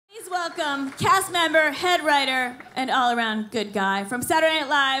welcome cast member, head writer, and all-around good guy from Saturday Night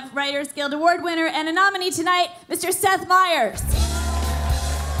Live, Writers Guild Award winner, and a nominee tonight, Mr. Seth Meyers.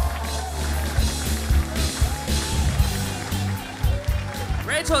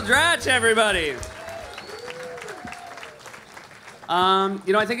 Rachel Dratch, everybody.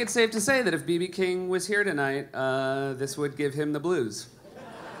 I think it's safe to say that if B.B. King was here tonight, this would give him the blues.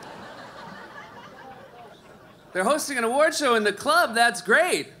 They're hosting an award show in the club. That's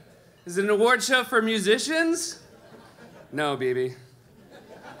great. Is it an award show for musicians? No, B.B.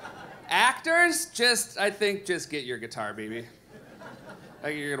 Actors? I think just get your guitar, B.B. I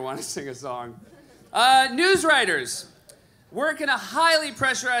think you're gonna want to sing a song. News writers work in a highly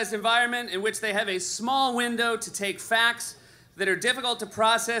pressurized environment in which they have a small window to take facts that are difficult to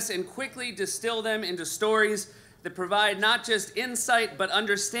process and quickly distill them into stories that provide not just insight but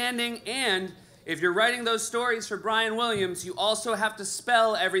understanding. And if you're writing those stories for Brian Williams, you also have to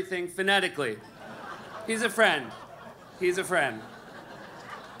spell everything phonetically. He's a friend. He's a friend.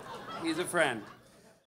 He's a friend.